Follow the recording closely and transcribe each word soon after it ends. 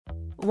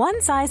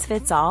One size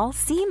fits all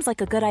seems like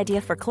a good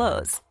idea for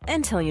clothes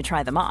until you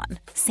try them on.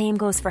 Same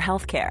goes for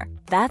healthcare.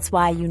 That's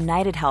why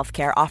United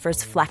Healthcare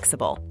offers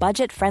flexible,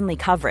 budget-friendly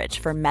coverage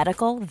for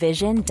medical,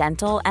 vision,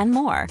 dental, and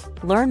more.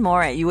 Learn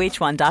more at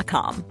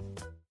uh1.com.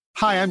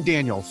 Hi, I'm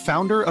Daniel,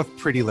 founder of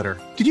Pretty Litter.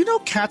 Did you know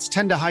cats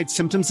tend to hide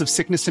symptoms of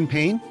sickness and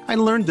pain? I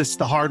learned this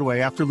the hard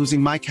way after losing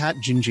my cat,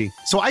 Gingy.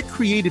 So I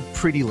created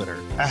Pretty Litter,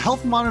 a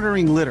health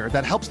monitoring litter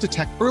that helps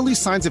detect early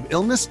signs of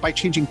illness by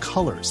changing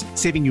colors,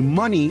 saving you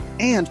money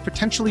and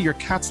potentially your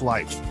cat's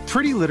life.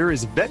 Pretty Litter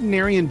is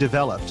veterinarian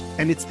developed,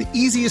 and it's the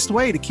easiest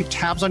way to keep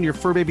tabs on your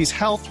fur baby's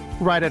health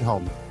right at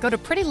home. Go to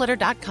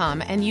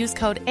prettylitter.com and use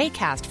code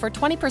ACAST for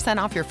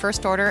 20% off your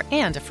first order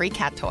and a free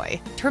cat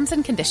toy. Terms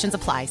and conditions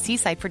apply. See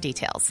site for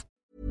details.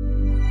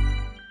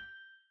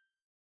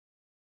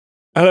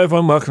 Hello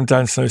everyone, welcome to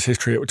Dan Snow's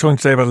History. We're talking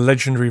today about a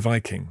legendary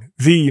Viking,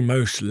 the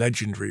most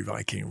legendary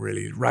Viking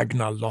really,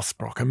 Ragnar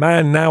Lothbrok, a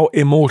man now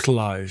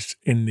immortalised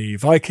in the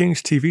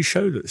Vikings TV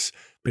show that's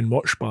been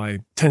watched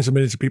by tens of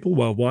millions of people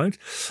worldwide,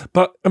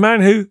 but a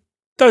man who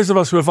those of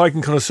us who are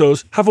Viking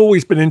connoisseurs have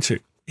always been into.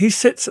 He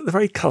sits at the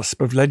very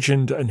cusp of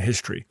legend and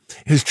history.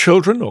 His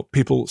children, or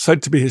people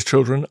said to be his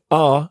children,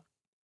 are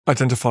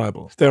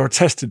identifiable. They are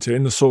attested to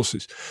in the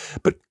sources.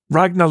 But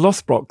Ragnar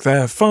Lothbrok,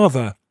 their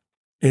father,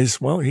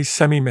 is, well, he's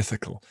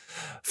semi-mythical.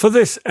 For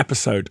this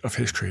episode of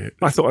History Hit,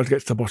 I thought I'd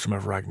get to the bottom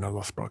of Ragnar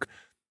Lothbrok.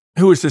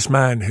 Who is this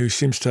man who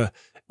seems to,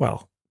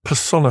 well,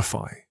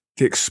 personify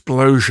the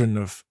explosion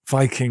of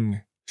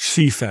Viking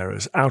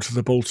seafarers out of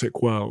the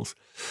Baltic world,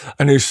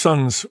 and whose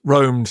sons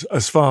roamed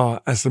as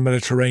far as the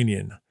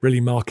Mediterranean,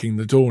 really marking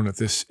the dawn of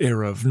this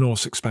era of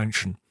Norse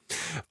expansion?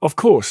 Of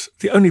course,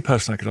 the only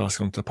person I could ask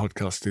onto the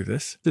podcast to do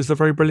this is the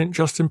very brilliant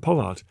Justin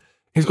Pollard.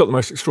 He's got the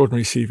most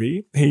extraordinary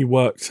CV. He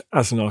worked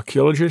as an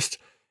archaeologist.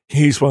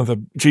 He's one of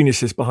the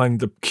geniuses behind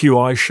the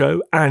QI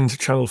show and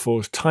Channel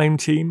 4's Time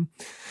Team.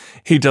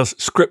 He does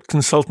script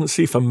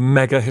consultancy for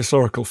mega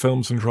historical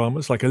films and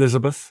dramas like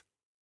Elizabeth,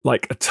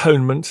 like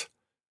Atonement,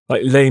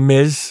 like Les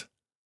Mis,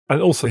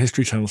 and also the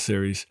History Channel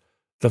series,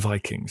 The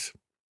Vikings.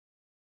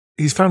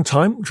 He's found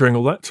time during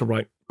all that to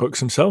write books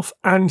himself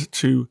and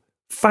to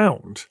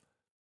found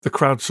the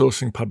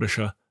crowdsourcing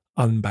publisher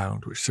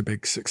Unbound, which is a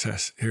big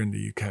success here in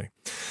the UK.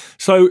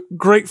 So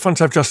great fun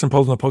to have Justin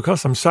Pollard on the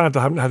podcast. I'm sad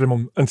I haven't had him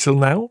on until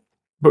now,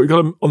 but we got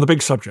him on the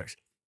big subject.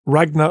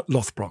 Ragnar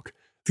Lothbrok,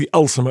 the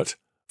ultimate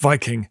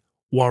Viking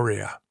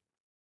warrior.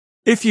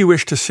 If you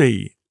wish to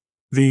see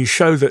the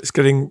show that's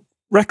getting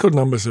record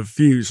numbers of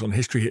views on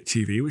History Hit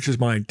TV, which is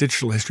my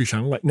digital history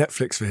channel, like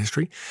Netflix for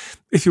history,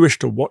 if you wish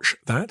to watch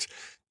that,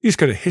 you just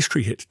go to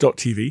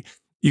historyhit.tv.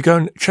 You go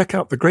and check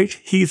out the Great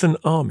Heathen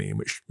Army, in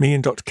which me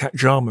and Dr. Kat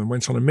Jarman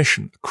went on a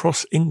mission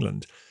across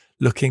England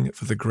looking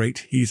for the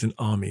Great Heathen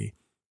Army,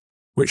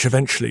 which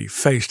eventually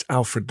faced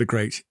Alfred the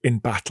Great in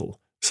battle,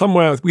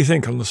 somewhere, we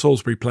think, on the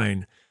Salisbury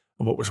Plain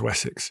of what was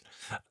Wessex.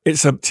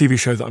 It's a TV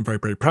show that I'm very,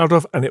 very proud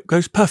of, and it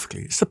goes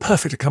perfectly. It's the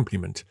perfect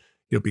accompaniment,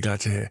 you'll be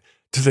glad to hear,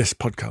 to this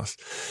podcast.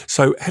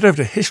 So head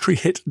over to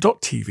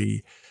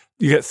historyhit.tv.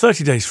 You get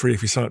 30 days free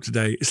if you sign up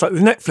today. It's like the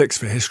Netflix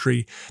for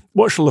history.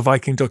 Watch all the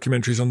Viking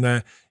documentaries on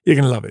there. You're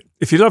going to love it.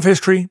 If you love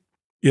history,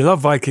 you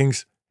love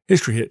Vikings,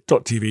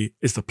 historyhit.tv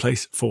is the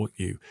place for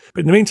you.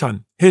 But in the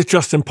meantime, here's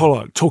Justin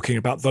Pollard talking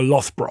about the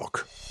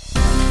Lothbrok.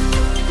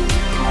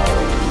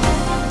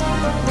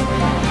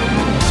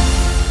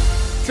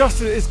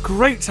 Justin, it's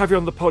great to have you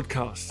on the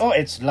podcast. Oh,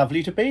 it's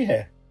lovely to be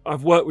here.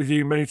 I've worked with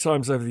you many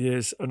times over the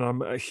years, and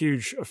I'm a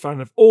huge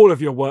fan of all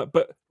of your work,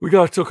 but we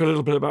got to talk a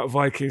little bit about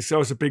Vikings. So I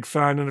was a big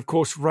fan, and of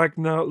course,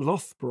 Ragnar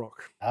Lothbrok.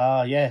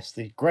 Ah, yes,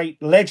 the great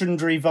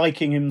legendary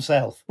Viking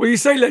himself. Well, you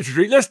say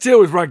legendary. Let's deal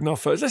with Ragnar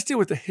first. Let's deal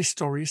with the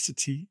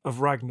historicity of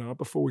Ragnar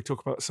before we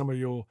talk about some of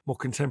your more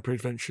contemporary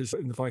adventures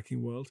in the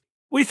Viking world.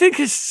 We think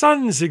his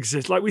sons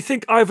exist. Like, we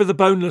think Ivar the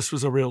Boneless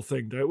was a real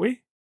thing, don't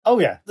we? Oh,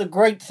 yeah. The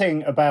great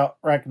thing about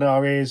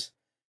Ragnar is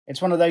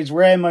it's one of those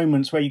rare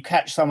moments where you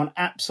catch someone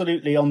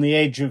absolutely on the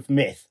edge of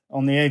myth,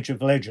 on the edge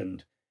of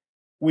legend.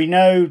 We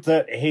know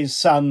that his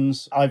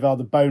sons, Ivar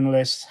the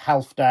Boneless,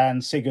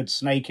 Halfdan, Sigurd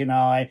Snake in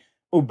Eye,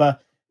 Ubba,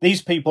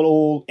 these people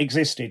all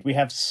existed. We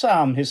have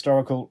some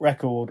historical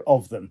record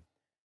of them.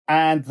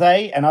 And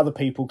they and other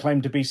people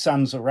claim to be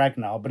sons of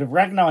Ragnar. But of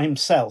Ragnar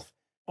himself,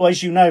 well,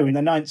 as you know, in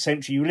the 9th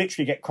century, you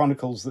literally get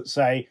chronicles that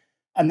say,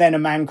 and then a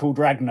man called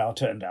Ragnar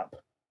turned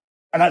up.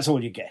 And that's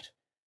all you get.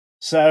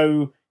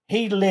 So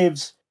he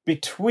lives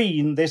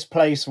between this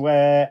place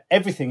where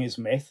everything is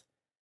myth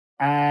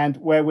and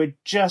where we're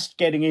just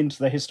getting into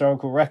the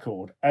historical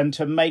record. And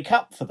to make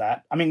up for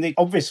that, I mean,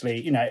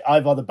 obviously,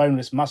 Ivar the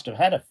Boneless must have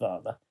had a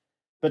father,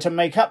 but to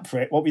make up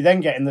for it, what we then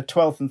get in the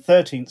 12th and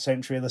 13th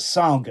century are the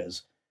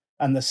sagas.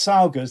 And the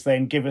sagas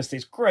then give us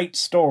this great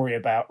story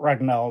about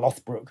Ragnar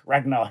Lothbrok,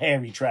 Ragnar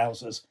Hairy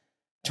Trousers,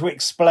 to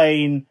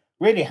explain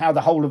really how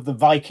the whole of the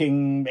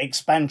Viking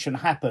expansion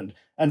happened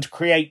and to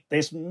create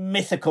this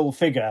mythical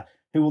figure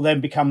who will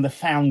then become the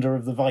founder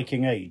of the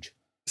Viking Age.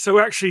 So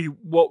actually,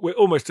 what we're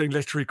almost doing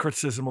literary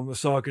criticism on the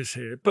sagas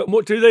here. But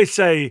what do they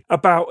say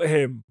about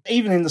him?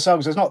 Even in the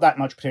sagas, there's not that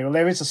much material.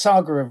 There is a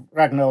saga of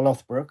Ragnar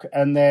Lothbrok,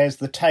 and there's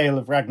the tale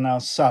of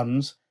Ragnar's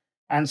sons.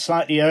 And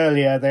slightly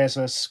earlier, there's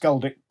a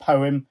skaldic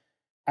poem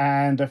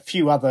and a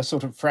few other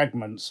sort of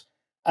fragments.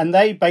 And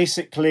they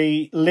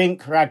basically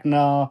link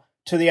Ragnar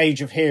to the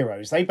Age of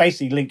Heroes. They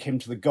basically link him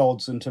to the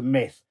gods and to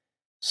myth.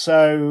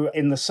 So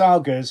in the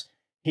sagas,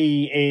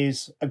 he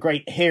is a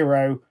great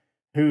hero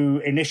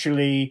who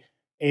initially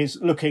is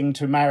looking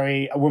to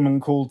marry a woman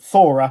called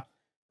Thora,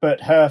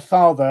 but her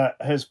father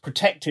has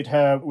protected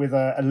her with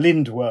a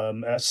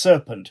lindworm, a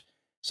serpent,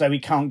 so he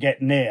can't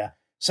get near.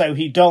 So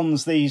he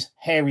dons these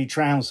hairy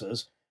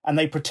trousers, and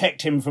they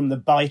protect him from the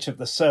bite of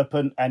the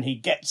serpent, and he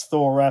gets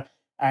Thora,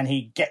 and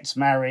he gets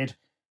married,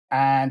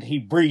 and he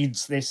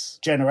breeds this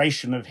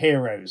generation of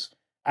heroes.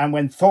 And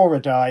when Thora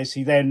dies,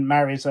 he then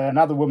marries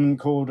another woman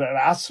called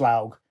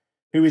Aslaug,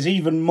 who is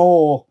even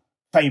more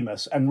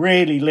famous and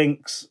really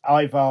links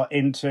Ivar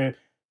into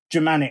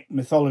Germanic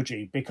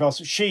mythology, because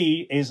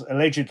she is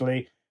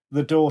allegedly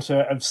the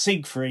daughter of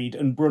Siegfried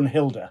and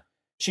Brunhilde.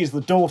 She's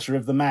the daughter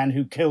of the man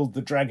who killed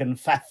the dragon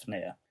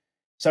Fafnir.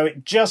 So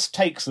it just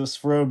takes us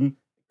from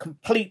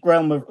complete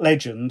realm of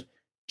legend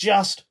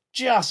just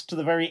to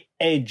the very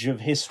edge of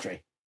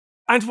history.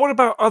 And what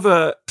about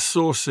other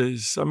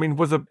sources? I mean,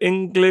 were the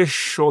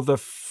English or the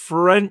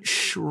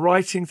French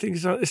writing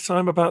things at this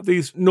time about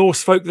these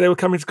Norse folk they were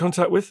coming into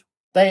contact with?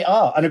 They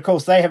are, and of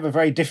course they have a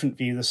very different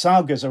view. The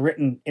sagas are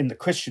written in the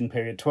Christian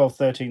period, 12th,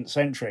 13th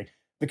century.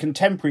 The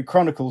contemporary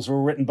chronicles are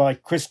all written by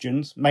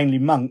Christians, mainly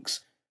monks,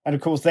 and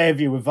of course their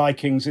view of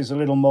Vikings is a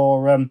little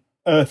more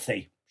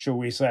earthy, shall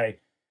we say,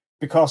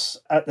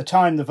 because at the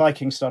time the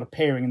Vikings start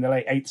appearing in the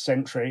late 8th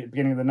century,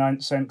 beginning of the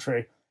 9th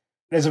century,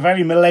 there's a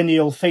very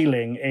millennial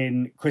feeling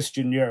in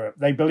Christian Europe.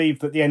 They believe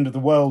that the end of the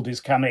world is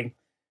coming.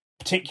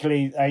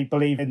 Particularly, they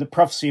believe in the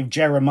prophecy of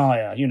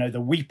Jeremiah,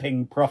 the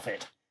weeping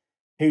prophet,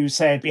 who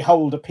said,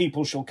 "Behold, a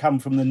people shall come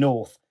from the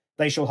north.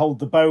 They shall hold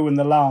the bow and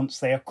the lance.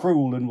 They are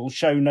cruel and will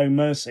show no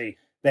mercy.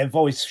 Their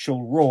voice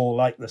shall roar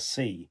like the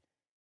sea."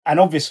 And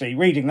obviously,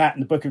 reading that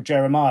in the book of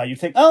Jeremiah, you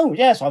think, oh,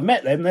 yes, I've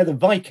met them. They're the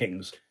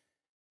Vikings.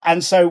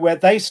 And so where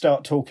they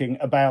start talking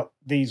about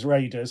these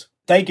raiders,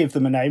 they give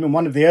them a name. And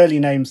one of the early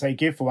names they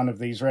give for one of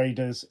these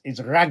raiders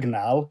is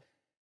Ragnar,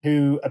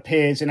 who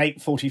appears in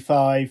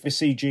 845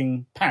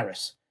 besieging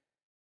Paris.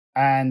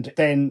 And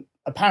then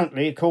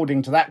apparently,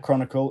 according to that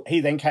chronicle, he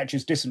then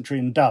catches dysentery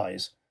and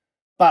dies.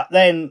 But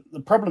then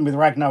the problem with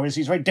Ragnar is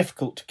he's very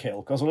difficult to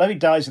kill, because although he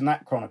dies in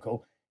that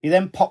chronicle, he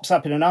then pops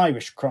up in an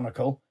Irish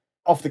chronicle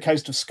off the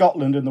coast of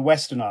Scotland and the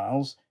Western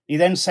Isles. He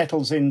then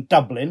settles in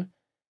Dublin.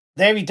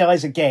 There he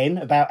dies again,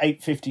 about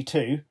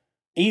 852,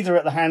 either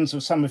at the hands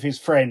of some of his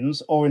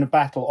friends or in a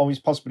battle, or he's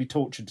possibly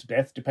tortured to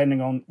death,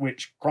 depending on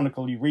which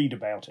chronicle you read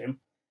about him.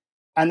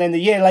 And then the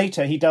year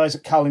later, he dies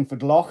at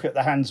Carlingford Lough at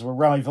the hands of a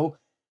rival,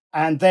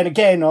 and then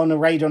again on a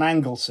raid on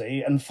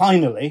Anglesey. And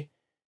finally,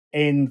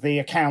 in the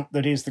account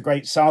that is the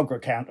great saga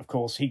account, of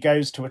course, he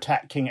goes to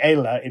attack King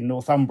Aelle in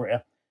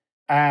Northumbria,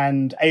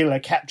 and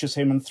Aelle captures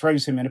him and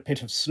throws him in a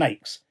pit of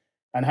snakes.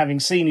 And having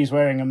seen he's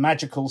wearing a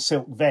magical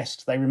silk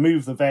vest, they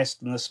remove the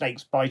vest and the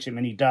snakes bite him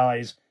and he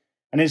dies.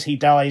 And as he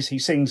dies, he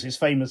sings his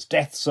famous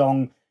death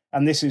song,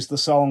 and this is the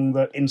song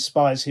that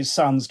inspires his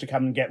sons to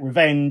come and get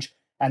revenge,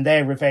 and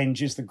their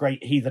revenge is the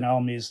great heathen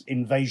army's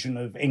invasion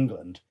of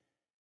England.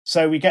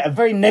 So we get a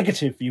very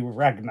negative view of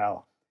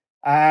Ragnar,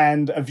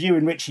 and a view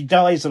in which he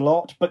dies a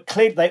lot, but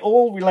clearly they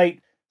all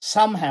relate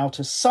somehow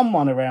to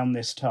someone around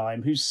this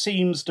time who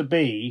seems to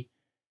be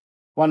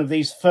one of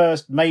these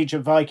first major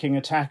Viking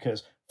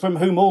attackers, from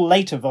whom all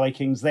later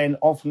Vikings then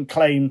often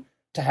claim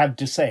to have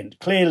descent.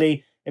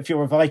 Clearly, if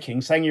you're a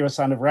Viking, saying you're a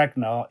son of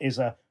Ragnar is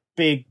a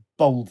big,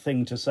 bold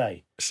thing to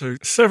say. So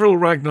several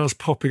Ragnars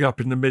popping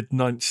up in the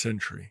mid-9th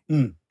century.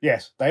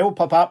 Yes, they all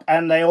pop up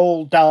and they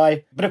all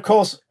die. But of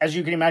course, as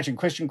you can imagine,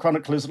 Christian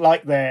chroniclers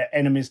like their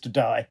enemies to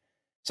die.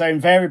 So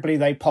invariably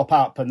they pop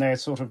up and they're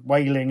sort of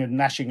wailing and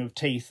gnashing of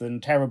teeth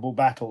and terrible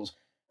battles.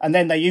 And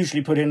then they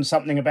usually put in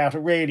something about a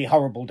really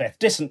horrible death.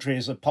 Dysentery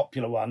is a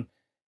popular one.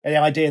 The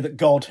idea that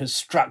God has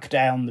struck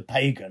down the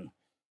pagan.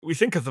 We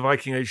think of the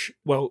Viking Age,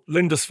 well,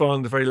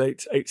 Lindisfarne, the very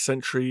late 8th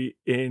century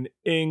in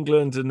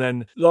England, and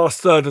then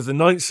last third of the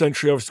 9th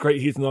century, obviously, the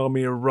Great Heathen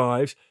Army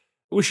arrived.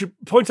 We should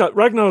point out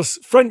Ragnar's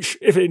French,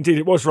 if indeed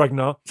it was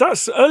Ragnar,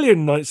 that's earlier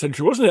in the 9th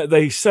century, wasn't it?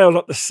 They sailed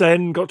up the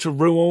Seine, got to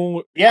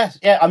Rouen. Yeah.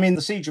 I mean,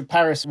 the Siege of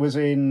Paris was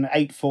in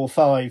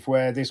 845,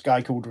 where this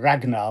guy called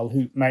Ragnar,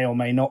 who may or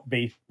may not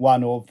be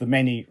one of the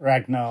many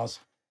Ragnars.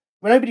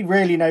 Well, nobody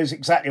really knows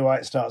exactly why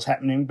it starts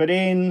happening, but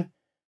in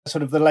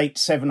sort of the late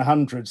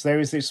 700s, there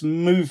is this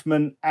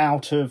movement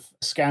out of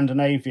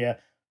Scandinavia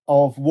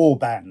of war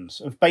bands,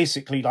 of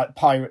basically like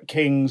pirate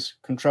kings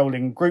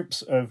controlling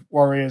groups of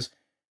warriors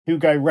who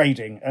go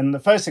raiding. And the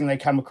first thing they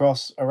come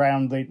across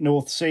around the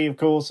North Sea, of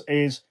course,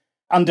 is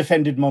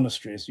undefended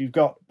monasteries. You've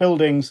got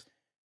buildings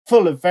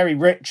full of very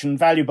rich and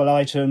valuable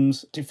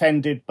items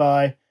defended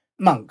by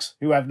monks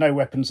who have no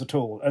weapons at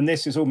all. And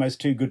this is almost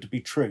too good to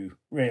be true,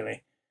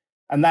 really.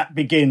 And that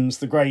begins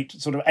the great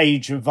sort of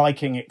age of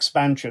Viking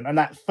expansion. And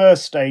that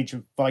first stage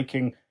of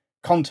Viking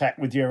contact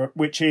with Europe,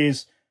 which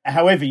is,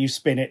 however you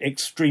spin it,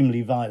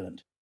 extremely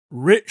violent.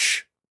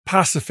 Rich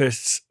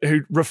pacifists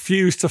who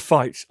refuse to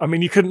fight. I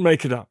mean, you couldn't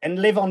make it up.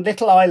 And live on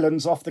little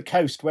islands off the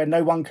coast where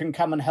no one can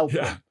come and help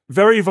them.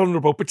 Very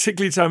vulnerable,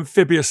 particularly to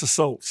amphibious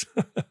assaults.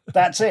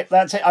 That's it.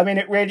 I mean,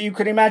 it really, you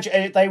can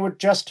imagine they would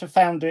just have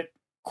found it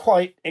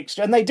quite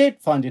and they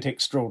did find it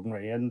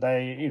extraordinary. And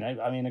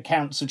they,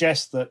 accounts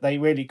suggest that they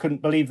really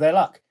couldn't believe their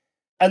luck.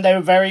 And they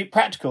were very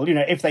practical.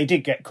 If they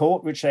did get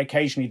caught, which they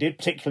occasionally did,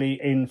 particularly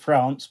in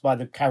France by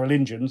the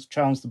Carolingians,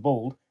 Charles the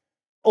Bald,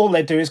 all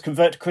they'd do is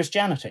convert to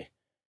Christianity.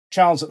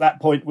 Charles at that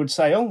point would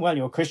say, oh, well,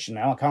 you're a Christian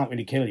now, I can't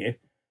really kill you.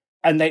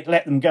 And they'd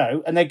let them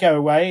go, and they'd go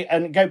away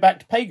and go back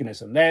to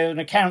paganism. There are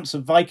accounts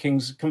of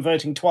Vikings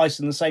converting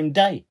twice in the same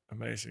day.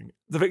 Amazing.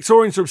 The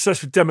Victorians are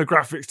obsessed with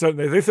demographics, don't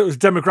they? They thought it was a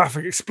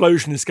demographic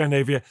explosion in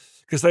Scandinavia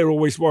because they were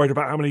always worried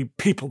about how many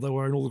people there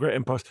were in all the great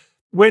empires.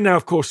 We're now,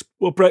 of course,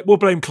 we'll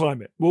blame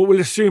climate. We'll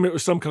assume it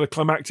was some kind of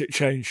climactic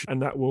change, and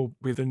that will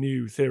be the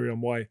new theory on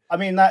why. I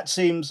mean, that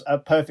seems a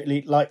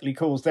perfectly likely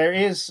cause. There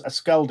is a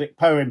skaldic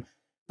poem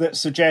that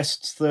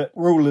suggests that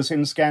rulers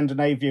in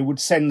Scandinavia would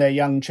send their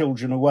young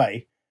children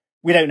away.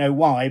 We don't know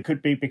why. It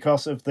could be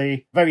because of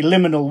the very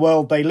liminal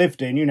world they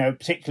lived in,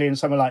 particularly in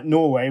somewhere like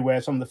Norway,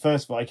 where some of the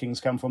first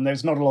Vikings come from.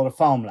 There's not a lot of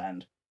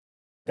farmland.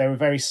 There are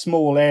very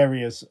small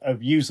areas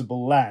of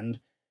usable land.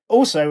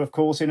 Also, of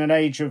course, in an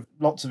age of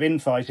lots of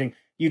infighting,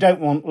 you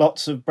don't want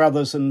lots of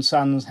brothers and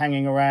sons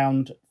hanging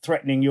around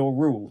threatening your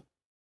rule.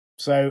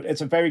 So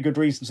it's a very good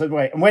reason to send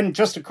away. And when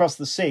just across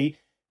the sea,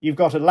 you've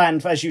got a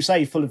land, as you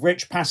say, full of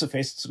rich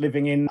pacifists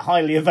living in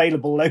highly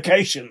available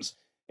locations,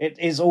 it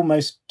is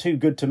almost too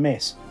good to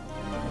miss.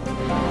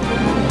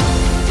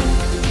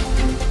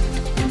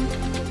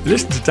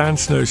 Listen to Dan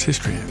Snow's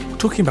history here. We're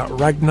talking about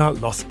Ragnar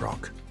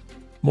Lothbrok.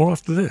 More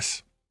after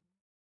this.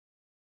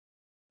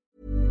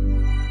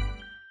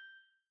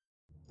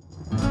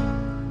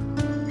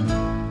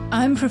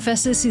 I'm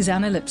Professor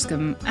Susanna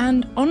Lipscomb,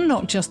 and on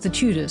Not Just the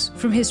Tudors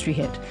from History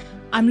Hit,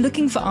 I'm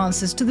looking for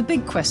answers to the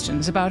big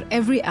questions about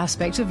every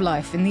aspect of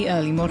life in the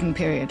early modern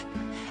period.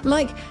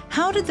 Like,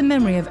 how did the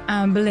memory of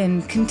Anne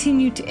Boleyn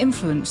continue to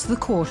influence the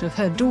court of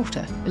her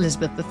daughter,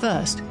 Elizabeth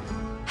I?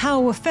 How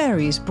were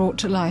fairies brought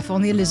to life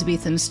on the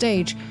Elizabethan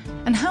stage?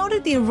 And how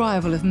did the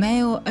arrival of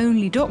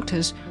male-only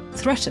doctors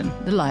threaten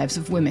the lives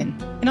of women?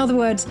 In other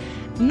words,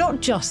 not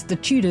just the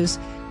Tudors,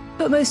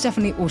 but most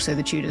definitely also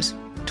the Tudors.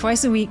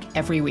 Twice a week,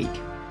 every week.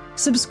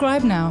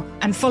 Subscribe now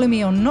and follow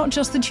me on Not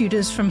Just the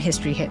Tudors from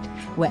History Hit,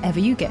 wherever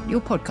you get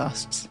your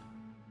podcasts.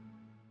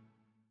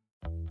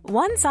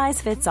 One size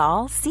fits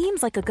all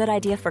seems like a good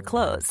idea for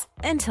clothes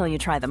until you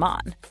try them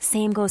on.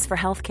 Same goes for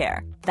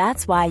healthcare.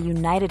 That's why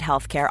United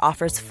Healthcare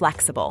offers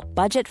flexible,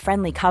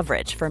 budget-friendly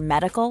coverage for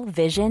medical,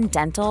 vision,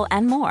 dental,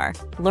 and more.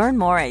 Learn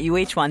more at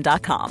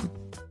uh1.com.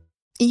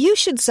 You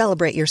should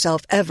celebrate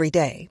yourself every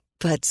day,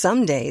 but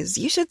some days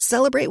you should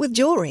celebrate with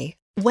jewelry.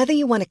 Whether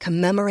you want to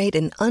commemorate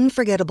an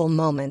unforgettable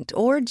moment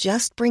or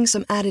just bring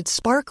some added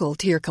sparkle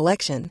to your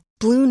collection,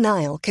 Blue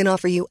Nile can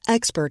offer you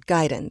expert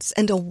guidance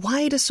and a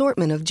wide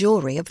assortment of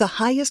jewelry of the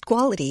highest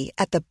quality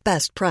at the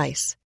best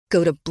price.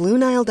 Go to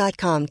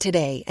BlueNile.com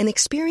today and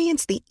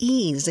experience the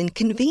ease and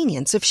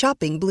convenience of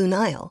shopping Blue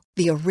Nile,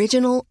 the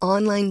original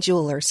online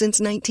jeweler since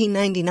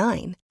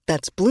 1999.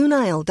 That's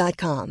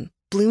BlueNile.com.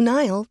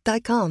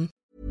 BlueNile.com.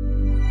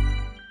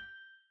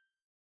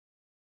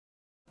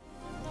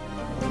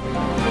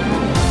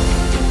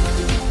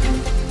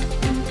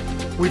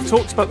 We've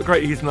talked about the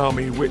Great Heathen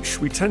Army, which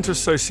we tend to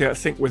associate, I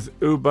think, with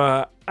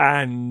Uber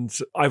and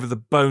Ivor the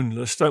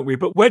Boneless, don't we?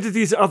 But where did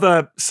these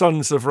other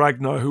sons of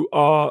Ragnar, who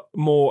are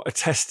more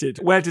attested,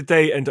 where did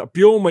they end up?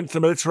 Bjorn went to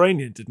the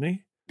Mediterranean, didn't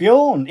he?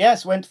 Bjorn,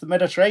 yes, went to the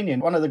Mediterranean.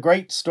 One of the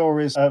great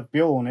stories of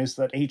Bjorn is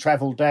that he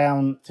travelled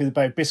down through the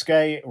Bay of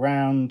Biscay,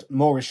 around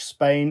Moorish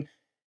Spain,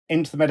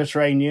 into the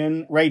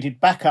Mediterranean,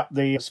 raided back up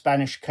the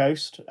Spanish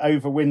coast,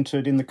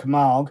 overwintered in the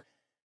Camargue,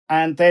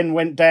 and then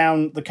went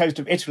down the coast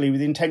of Italy with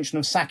the intention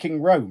of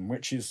sacking Rome,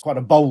 which is quite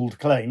a bold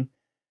claim.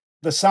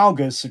 The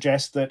sagas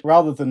suggest that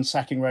rather than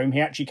sacking Rome, he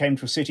actually came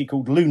to a city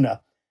called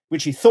Luna,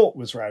 which he thought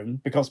was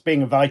Rome, because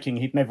being a Viking,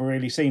 he'd never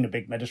really seen a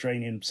big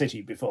Mediterranean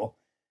city before.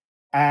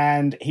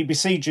 And he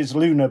besieges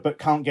Luna but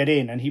can't get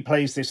in, and he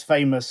plays this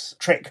famous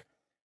trick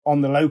on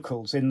the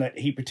locals in that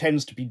he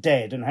pretends to be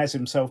dead and has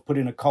himself put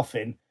in a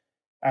coffin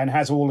and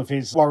has all of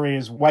his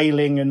warriors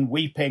wailing and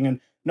weeping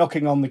and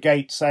knocking on the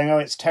gate saying, oh,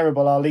 it's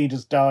terrible, our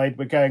leader's died,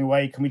 we're going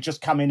away, can we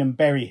just come in and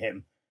bury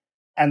him?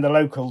 And the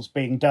locals,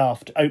 being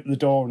daft, open the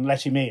door and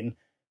let him in.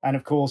 And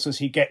of course, as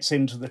he gets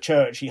into the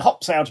church, he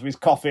hops out of his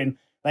coffin,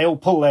 they all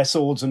pull their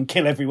swords and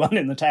kill everyone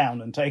in the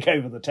town and take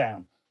over the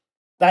town.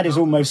 That is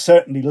almost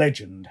certainly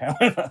legend,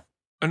 however.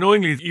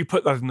 Annoyingly, you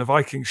put that in the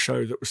Viking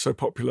show that was so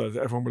popular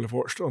that everyone will have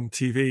watched on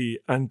TV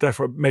and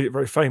therefore made it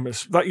very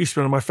famous. That used to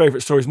be one of my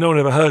favourite stories. No one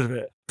ever heard of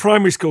it.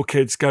 Primary school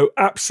kids go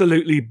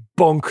absolutely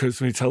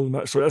bonkers when you tell them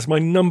that story. That's my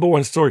number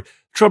one story.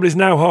 Trouble is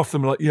now half of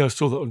them are like, yeah, I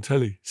saw that on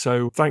telly.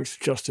 So thanks,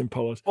 Justin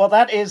Pollard. Well,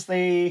 that is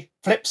the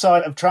flip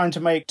side of trying to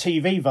make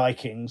TV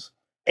Vikings.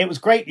 It was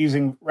great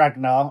using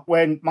Ragnar.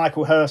 When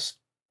Michael Hurst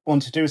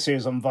wanted to do a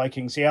series on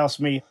Vikings, he asked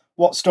me,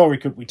 what story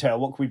could we tell?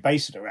 What could we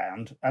base it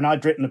around? And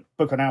I'd written a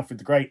book on Alfred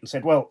the Great and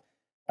said, well,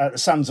 the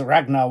Sons of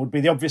Ragnar would be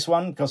the obvious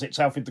one because it's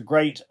Alfred the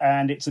Great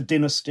and it's a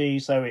dynasty,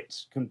 so it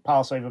can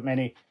pass over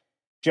many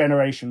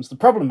generations. The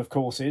problem, of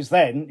course, is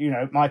then,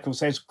 Michael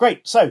says,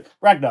 great, so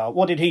Ragnar,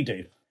 what did he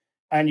do?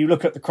 And you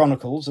look at the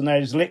Chronicles and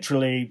there's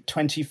literally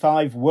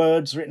 25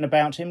 words written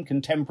about him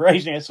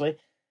contemporaneously.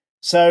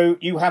 So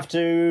you have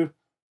to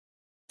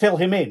fill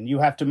him in. You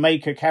have to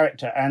make a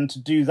character. And to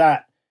do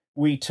that,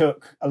 we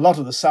took a lot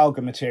of the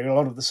saga material, a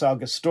lot of the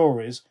saga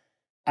stories,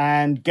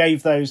 and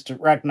gave those to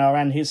Ragnar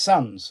and his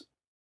sons.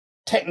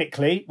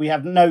 Technically, we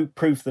have no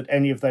proof that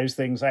any of those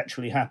things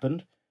actually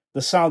happened.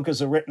 The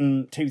sagas are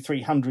written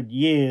 200-300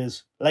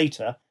 years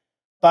later,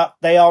 but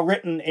they are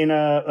written in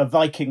a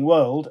Viking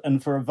world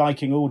and for a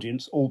Viking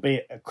audience,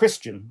 albeit a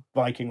Christian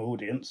Viking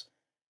audience.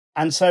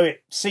 And so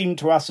it seemed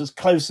to us as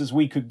close as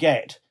we could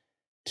get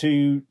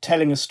to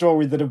telling a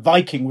story that a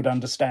Viking would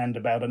understand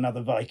about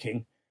another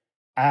Viking.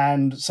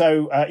 And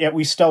so,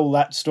 we stole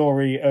that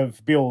story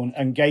of Bjorn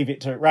and gave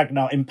it to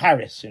Ragnar in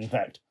Paris, in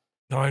fact.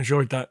 No, I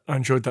enjoyed that. I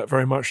enjoyed that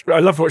very much. I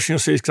love watching your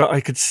series because I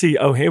could see,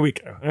 oh, here we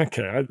go.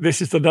 Okay,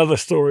 this is another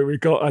story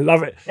we've got. I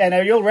love it. Yeah, no,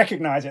 you'll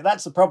recognise it.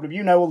 That's the problem.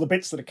 You know all the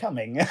bits that are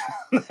coming.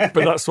 But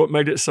that's what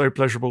made it so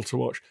pleasurable to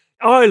watch.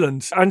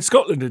 Ireland and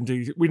Scotland,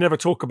 indeed. We never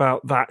talk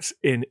about that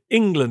in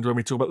England when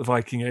we talk about the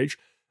Viking Age.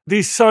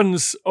 These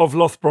sons of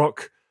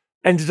Lothbrok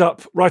ended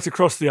up right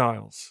across the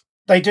Isles.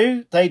 They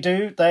do.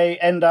 They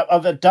end up...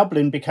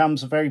 Dublin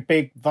becomes a very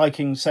big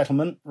Viking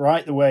settlement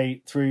right the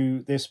way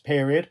through this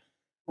period.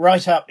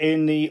 Right up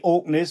in the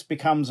Orkneys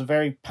becomes a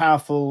very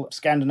powerful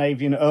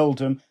Scandinavian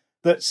earldom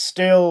that's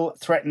still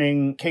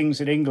threatening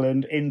kings in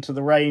England into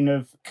the reign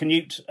of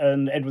Canute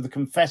and Edward the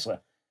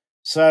Confessor.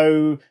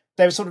 So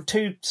there's sort of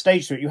two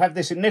stages to it. You have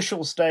this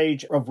initial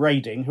stage of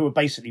raiding, who are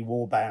basically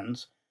war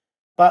bands,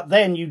 but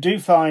then you do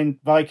find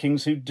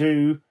Vikings who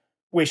do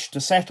wish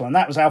to settle, and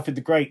that was Alfred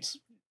the Great's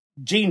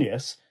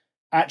genius,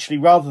 actually,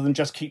 rather than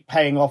just keep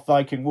paying off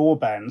Viking war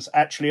bands,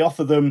 actually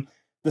offer them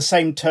the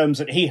same terms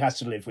that he has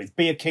to live with.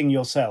 Be a king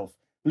yourself,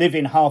 live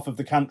in half of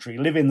the country,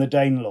 live in the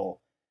Danelaw.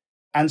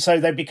 And so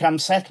they become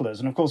settlers.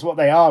 And of course, what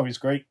they are is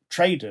great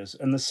traders.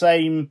 And the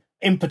same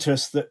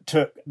impetus that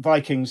took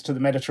Vikings to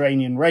the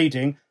Mediterranean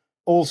raiding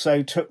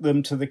also took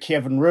them to the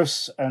Kievan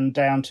Rus and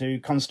down to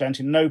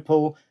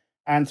Constantinople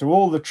and through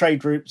all the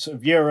trade routes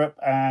of Europe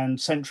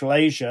and Central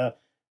Asia,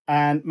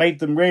 and made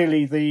them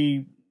really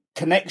the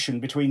connection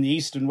between the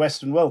East and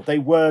Western world. They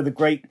were the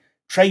great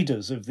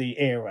traders of the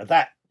era.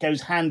 That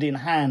goes hand in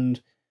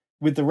hand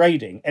with the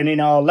raiding. And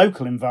in our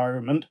local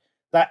environment,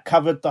 that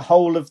covered the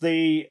whole of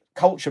the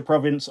culture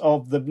province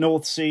of the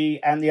North Sea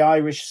and the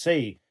Irish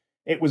Sea.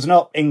 It was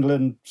not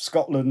England,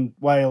 Scotland,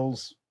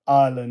 Wales,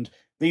 Ireland.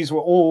 These were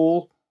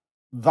all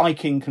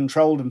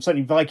Viking-controlled and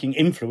certainly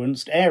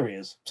Viking-influenced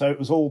areas. So it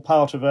was all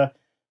part of a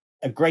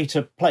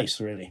greater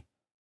place, really.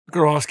 I've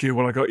got to ask you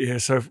while I got you here.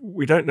 So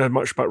we don't know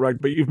much about Ragnar,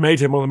 but you've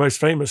made him one of the most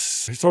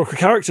famous historical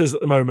characters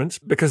at the moment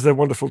because of their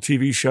wonderful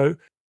TV show.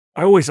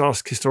 I always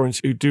ask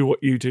historians who do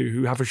what you do,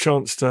 who have a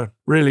chance to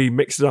really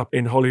mix it up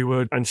in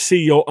Hollywood and see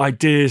your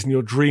ideas and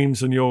your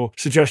dreams and your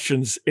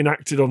suggestions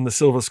enacted on the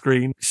silver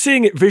screen.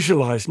 Seeing it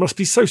visualized must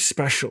be so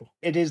special.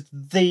 It is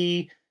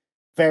the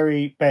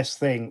very best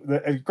thing.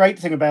 The great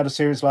thing about a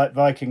series like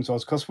Vikings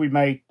was, because we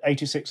made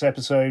 86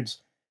 episodes,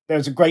 there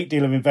was a great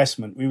deal of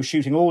investment. We were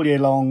shooting all year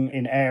long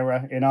in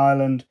Eire, in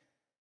Ireland.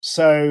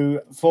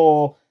 So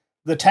for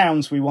the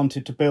towns we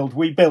wanted to build,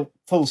 we built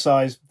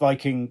full-size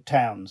Viking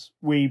towns.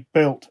 We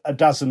built a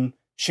dozen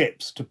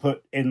ships to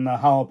put in the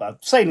harbour,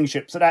 sailing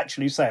ships that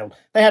actually sailed.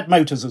 They had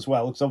motors as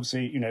well, because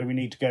obviously, we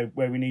need to go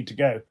where we need to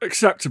go.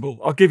 Acceptable.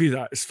 I'll give you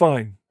that. It's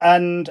fine.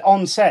 And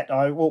on set,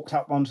 I walked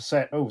up onto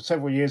set,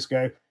 several years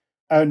ago,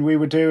 and we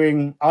were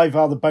doing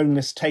Ivar the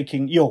Boneless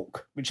taking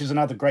York, which is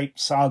another great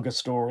saga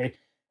story.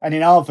 And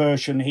in our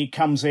version, he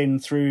comes in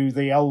through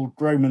the old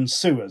Roman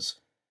sewers.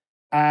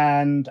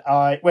 And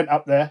I went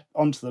up there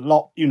onto the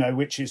lot,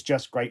 which is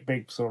just great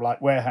big sort of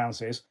like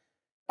warehouses,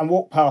 and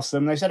walked past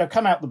them. They said,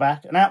 come out the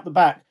back. And out the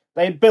back,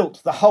 they had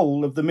built the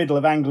whole of the middle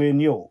of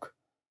Anglian York.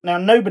 Now,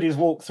 nobody's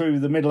walked through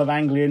the middle of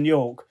Anglian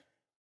York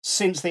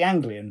since the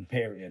Anglian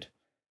period.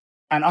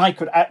 And I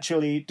could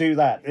actually do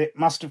that. It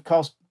must have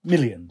cost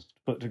millions to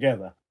put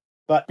together.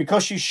 But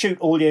because you shoot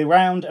all year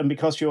round and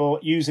because you're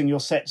using your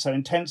set so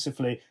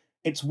intensively,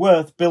 it's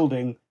worth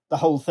building the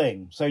whole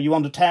thing. So you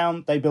want a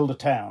town, they build a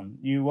town.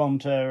 You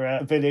want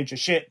a village, a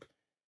ship,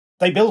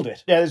 they build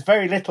it. There's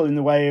very little in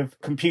the way of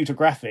computer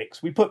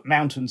graphics. We put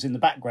mountains in the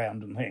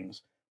background and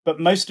things, but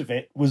most of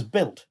it was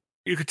built.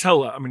 You could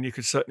tell that. I mean, you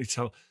could certainly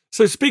tell.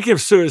 So speaking of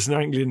sewers in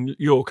Anglian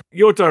York,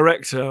 your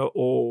director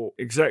or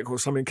exec or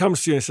something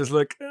comes to you and says,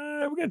 look,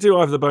 we're going to do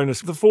Ivor the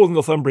Bonus for the fallen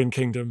Northumbrian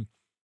kingdom.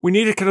 We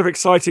need a kind of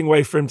exciting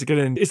way for him to get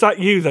in. Is that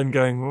you then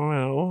going,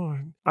 well,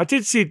 I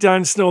did see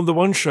Dan Snow on the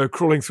One Show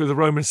crawling through the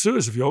Roman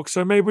sewers of York,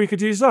 so maybe we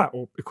could use that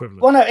or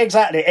equivalent? Well, no,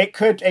 exactly. It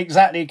could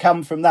exactly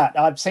come from that.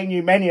 I've seen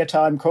you many a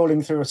time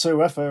crawling through a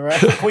sewer for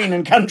Queen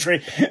and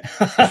Country.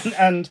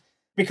 And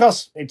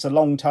because it's a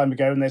long time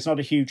ago and there's not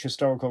a huge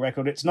historical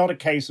record, it's not a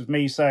case of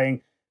me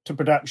saying to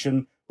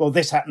production, well,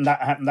 this happened,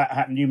 that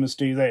happened, you must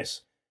do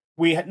this.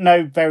 We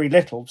know very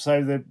little,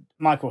 so that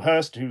Michael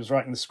Hurst, who was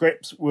writing the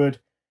scripts, would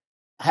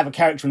have a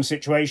character and a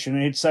situation,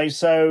 and he'd say,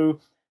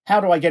 so how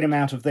do I get him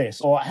out of this?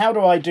 Or how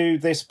do I do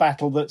this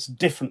battle that's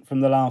different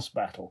from the last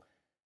battle?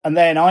 And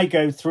then I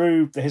go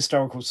through the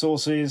historical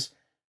sources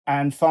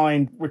and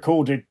find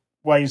recorded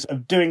ways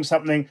of doing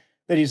something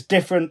that is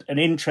different and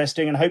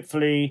interesting and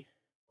hopefully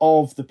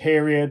of the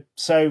period.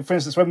 So, for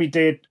instance, when we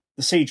did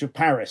the Siege of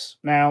Paris,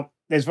 now,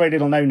 there's very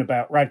little known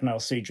about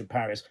Ragnar's Siege of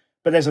Paris,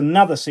 but there's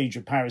another Siege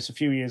of Paris a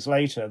few years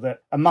later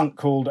that a monk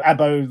called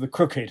Abbo the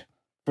Crooked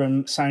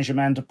from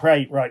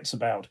Saint-Germain-des-Prés writes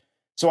about.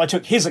 So I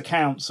took his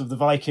accounts of the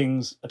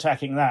Vikings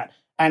attacking that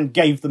and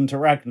gave them to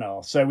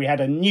Ragnar. So we had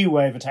a new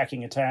way of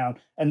attacking a town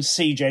and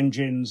siege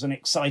engines and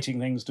exciting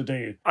things to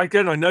do.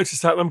 Again, I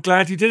noticed that. I'm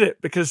glad you did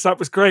it because that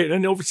was great.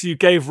 And obviously you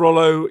gave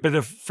Rollo a bit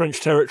of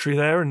French territory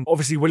there and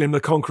obviously William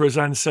the Conqueror's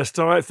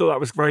ancestor. I thought that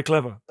was very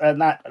clever.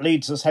 And that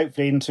leads us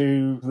hopefully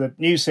into the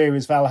new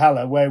series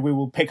Valhalla, where we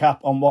will pick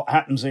up on what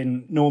happens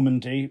in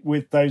Normandy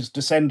with those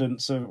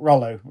descendants of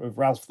Rollo, of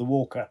Ralph the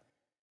Walker,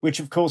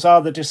 which of course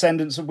are the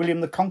descendants of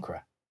William the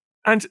Conqueror.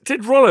 And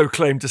did Rollo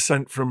claim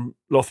descent from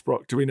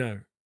Lothbrok, do we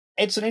know?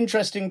 It's an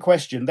interesting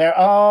question. There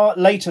are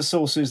later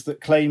sources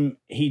that claim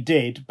he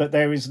did, but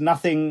there is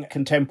nothing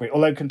contemporary,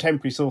 although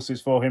contemporary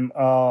sources for him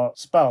are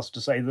sparse,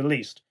 to say the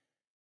least.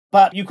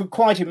 But you could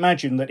quite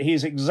imagine that he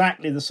is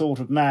exactly the sort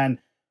of man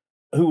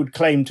who would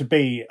claim to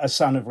be a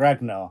son of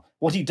Ragnar.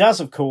 What he does,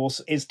 of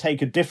course, is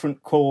take a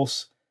different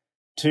course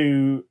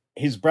to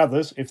his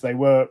brothers, if they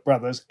were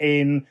brothers,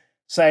 in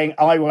saying,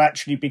 I will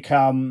actually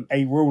become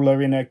a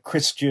ruler in a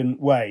Christian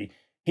way.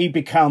 He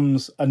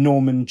becomes a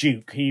Norman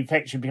duke. He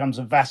effectively becomes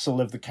a vassal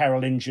of the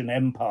Carolingian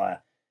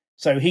Empire.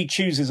 So he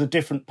chooses a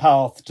different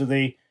path to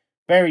the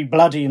very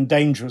bloody and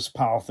dangerous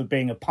path of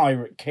being a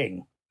pirate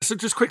king. So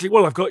just quickly,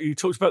 while I've got you,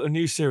 talked about the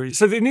new series.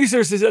 So the new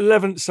series is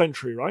 11th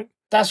century, right?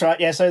 That's right,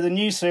 yeah. So the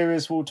new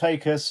series will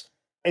take us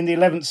in the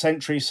 11th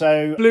century.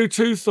 So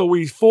Bluetooth, or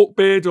we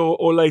Forkbeard,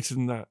 or later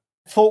than that?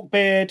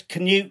 Forkbeard,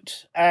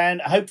 Canute,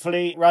 and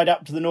hopefully right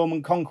up to the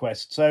Norman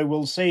conquest. So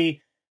we'll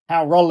see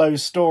how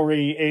Rollo's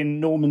story in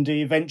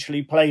Normandy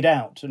eventually played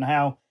out and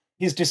how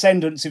his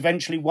descendants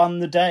eventually won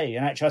the day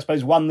and actually, I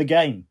suppose, won the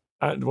game.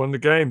 And won the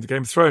Game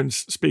of Thrones,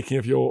 speaking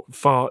of your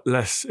far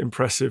less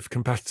impressive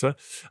competitor.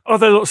 Are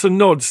there lots of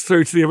nods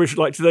through to the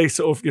original, like do they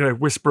sort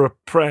of, whisper a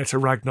prayer to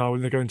Ragnar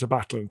when they go into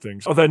battle and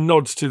things? Are there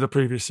nods to the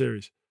previous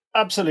series?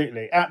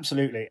 Absolutely,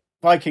 absolutely.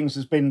 Vikings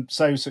has been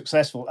so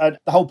successful.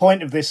 The whole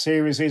point of this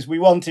series is we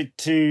wanted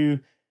to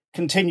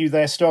continue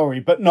their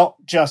story, but not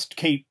just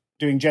keep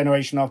doing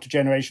generation after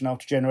generation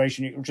after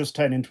generation. It will just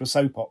turn into a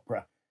soap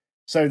opera.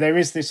 So there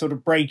is this sort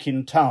of break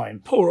in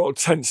time. Poor old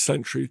 10th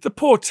century. The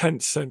poor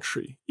 10th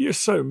century. You're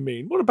so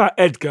mean. What about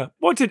Edgar?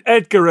 What did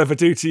Edgar ever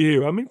do to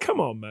you? I mean, come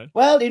on, man.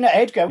 Well,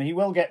 Edgar, he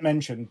will get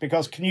mentioned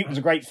because Canute was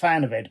a great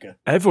fan of Edgar.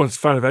 Everyone's a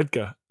fan of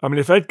Edgar. I mean,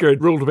 if Edgar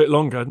had ruled a bit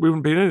longer, we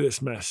wouldn't be in any of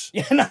this mess.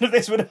 Yeah, none of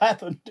this would have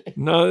happened.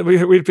 No,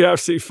 we'd be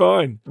absolutely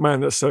fine.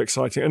 Man, that's so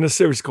exciting. And a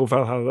series called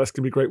Valhalla, that's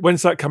going to be great.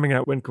 When's that coming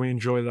out? When can we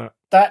enjoy that?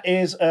 That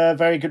is a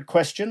very good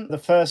question. The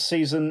first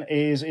season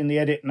is in the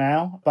edit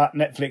now, but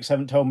Netflix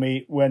haven't told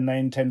me when they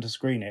intend to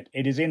screen it.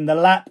 It is in the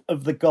lap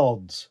of the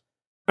gods.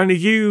 And are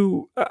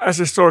you, as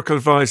a historical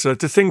advisor,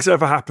 do things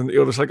ever happen that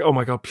you're just like, oh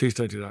my God, please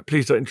don't do that.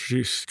 Please don't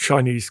introduce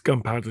Chinese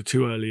gunpowder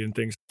too early and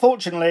things?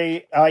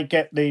 Fortunately, I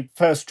get the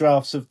first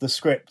drafts of the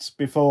scripts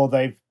before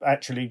they've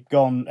actually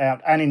gone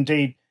out. And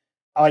indeed,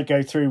 I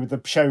go through with the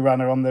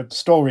showrunner on the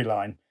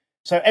storyline.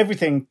 So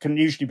everything can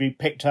usually be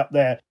picked up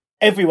there.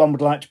 Everyone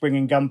would like to bring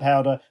in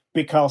gunpowder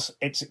because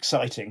it's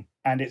exciting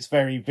and it's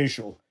very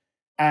visual.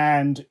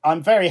 And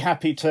I'm very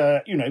happy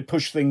to,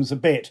 push things a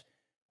bit.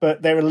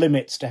 But there are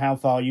limits to how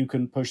far you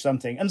can push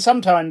something. And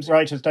sometimes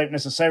writers don't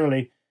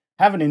necessarily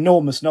have an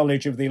enormous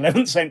knowledge of the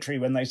 11th century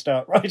when they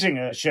start writing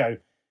a show.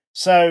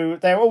 So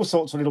there are all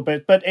sorts of little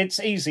bits, but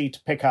it's easy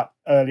to pick up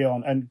early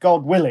on. And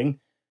God willing,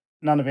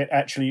 none of it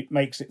actually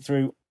makes it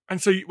through.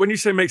 And so when you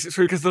say makes it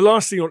through, because the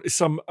last thing you want is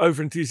some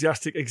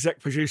over-enthusiastic exec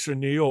producer in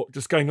New York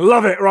just going,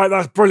 love it, right,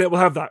 that's brilliant, we'll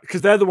have that.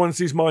 Because they're the ones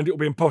whose mind it will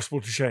be impossible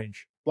to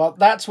change. Well,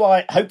 that's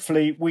why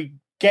hopefully we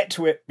get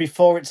to it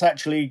before it's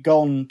actually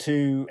gone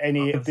to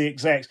any of the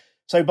execs.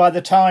 So by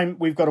the time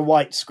we've got a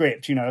white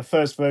script, a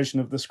first version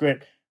of the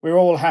script, we're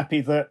all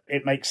happy that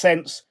it makes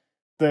sense,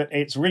 that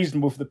it's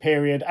reasonable for the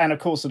period, and of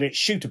course that it's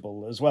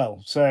shootable as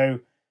well.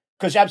 So,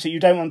 because absolutely you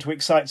don't want to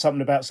excite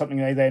someone about something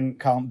they then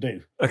can't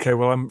do. Okay,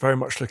 well, I'm very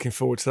much looking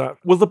forward to that.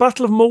 Will the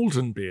Battle of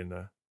Malden be in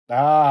there?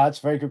 That's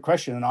a very good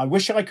question, and I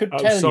wish I could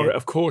tell you. Sorry,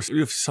 of course,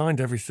 you've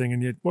signed everything,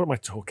 and what am I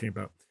talking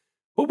about?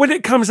 Well, when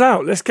it comes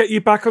out, let's get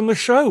you back on the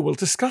show. We'll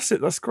discuss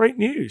it. That's great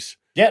news.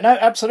 Yeah, no,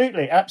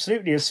 absolutely. As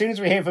soon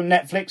as we hear from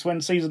Netflix when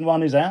season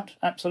 1 is out,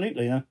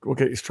 absolutely. Yeah. We'll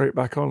get you straight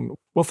back on.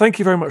 Well, thank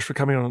you very much for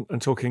coming on and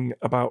talking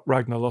about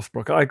Ragnar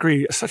Lothbrok. I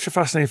agree, such a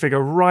fascinating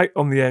figure, right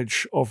on the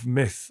edge of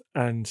myth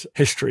and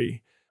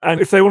history.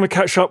 And if they want to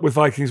catch up with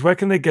Vikings, where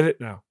can they get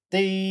it now?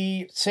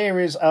 The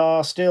series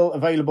are still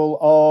available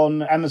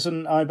on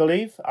Amazon, I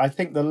believe. I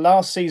think the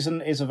last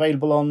season is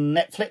available on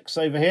Netflix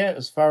over here,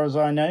 as far as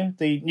I know.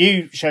 The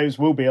new shows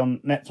will be on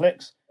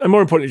Netflix. And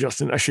more importantly,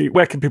 Justin, actually,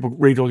 where can people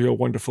read all your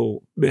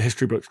wonderful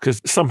history books? Because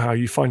somehow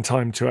you find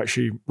time to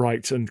actually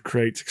write and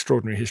create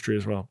extraordinary history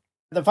as well.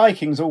 The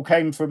Vikings all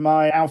came from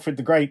my Alfred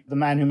the Great, The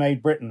Man Who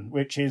Made Britain,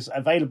 which is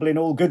available in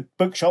all good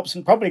bookshops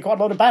and probably quite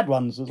a lot of bad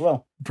ones as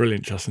well.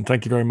 Brilliant, Justin.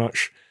 Thank you very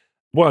much.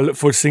 Well, I look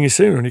forward to seeing you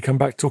soon when you come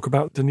back to talk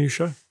about the new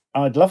show.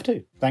 I'd love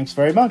to. Thanks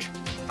very much.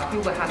 I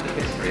feel the hand of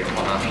history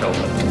upon our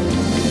shoulders.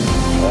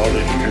 All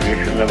this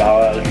tradition of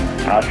ours,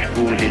 our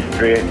school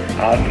history,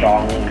 our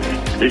songs,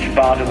 this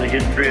part of the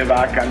history of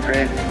our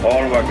country,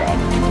 all were gone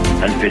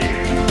and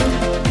finished.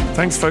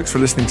 Thanks, folks, for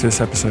listening to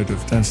this episode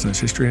of Dan Snow's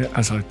History.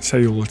 As I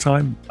say all the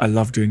time, I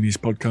love doing these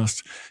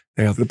podcasts.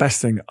 They are the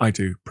best thing I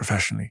do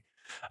professionally.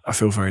 I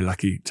feel very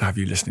lucky to have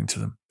you listening to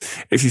them.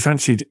 If you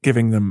fancied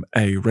giving them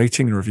a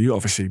rating and review,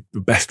 obviously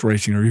the best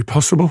rating and review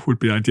possible would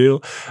be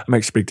ideal. It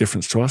makes a big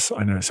difference to us.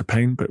 I know it's a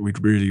pain, but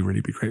we'd really,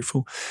 really be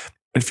grateful.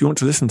 And if you want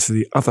to listen to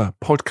the other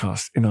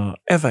podcasts in our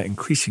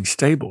ever-increasing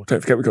stable,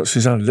 don't forget we've got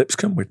Susanna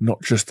Lipscomb with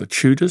Not Just the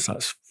Tudors.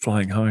 That's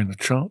flying high in the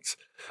charts.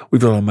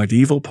 We've got our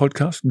medieval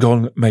podcast,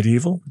 Gone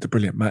Medieval, with the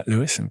brilliant Matt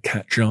Lewis and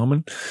Kat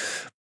Jarman.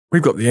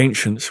 We've got The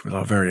Ancients with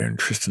our very own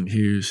Tristan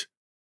Hughes.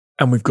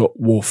 And we've got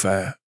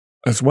Warfare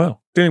as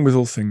well, dealing with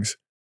all things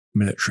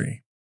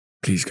military.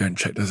 Please go and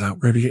check those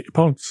out wherever you get your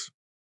pods.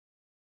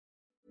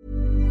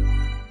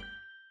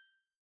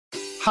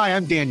 Hi,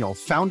 I'm Daniel,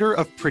 founder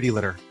of Pretty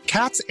Litter.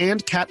 Cats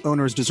and cat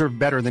owners deserve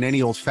better than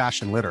any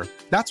old-fashioned litter.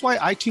 That's why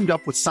I teamed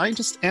up with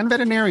scientists and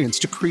veterinarians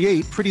to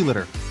create Pretty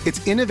Litter.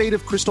 Its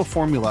innovative crystal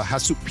formula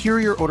has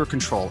superior odor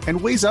control and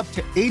weighs up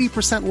to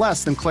 80%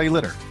 less than clay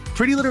litter.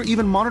 Pretty Litter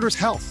even monitors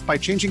health by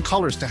changing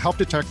colors to help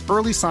detect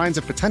early signs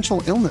of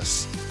potential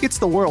illness. It's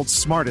the world's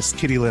smartest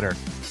kitty litter.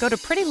 Go to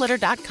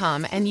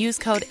prettylitter.com and use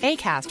code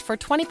ACAST for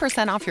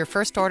 20% off your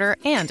first order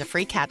and a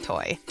free cat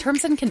toy.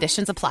 Terms and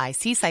conditions apply.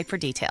 See site for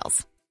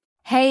details.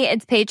 Hey,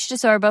 it's Paige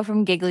DeSorbo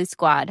from Giggly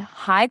Squad.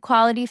 High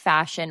quality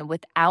fashion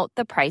without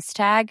the price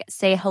tag.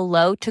 Say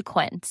hello to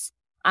Quince.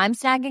 I'm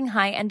snagging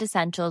high-end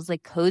essentials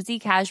like cozy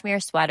cashmere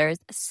sweaters,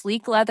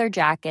 sleek leather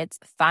jackets,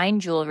 fine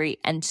jewelry,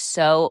 and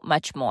so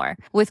much more.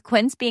 With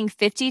Quince being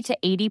 50 to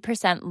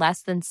 80%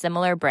 less than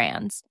similar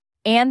brands.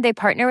 And they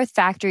partner with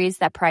factories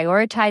that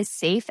prioritize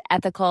safe,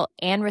 ethical,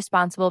 and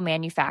responsible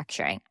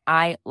manufacturing.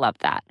 I love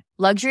that.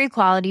 Luxury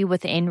quality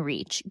within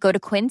reach. Go to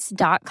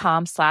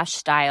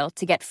quince.com/style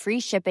to get free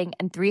shipping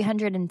and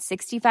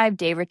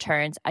 365-day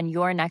returns on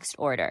your next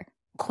order.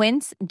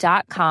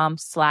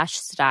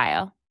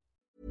 Quince.com/style.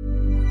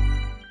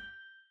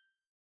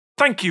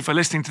 Thank you for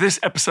listening to this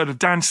episode of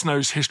Dan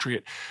Snow's History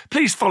Hit.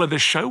 Please follow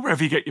this show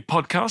wherever you get your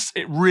podcasts.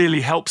 It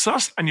really helps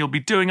us, and you'll be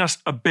doing us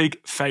a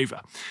big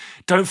favour.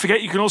 Don't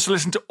forget, you can also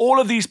listen to all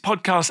of these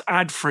podcasts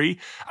ad-free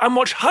and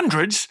watch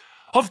hundreds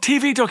of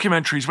TV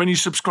documentaries when you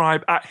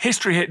subscribe at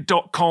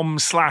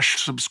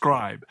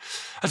historyhit.com/subscribe.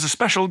 As a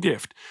special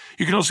gift,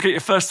 you can also get your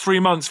first 3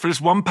 months for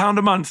just £1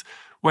 a month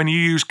when you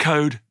use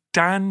code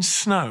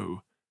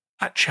DANSNOW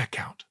at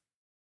checkout.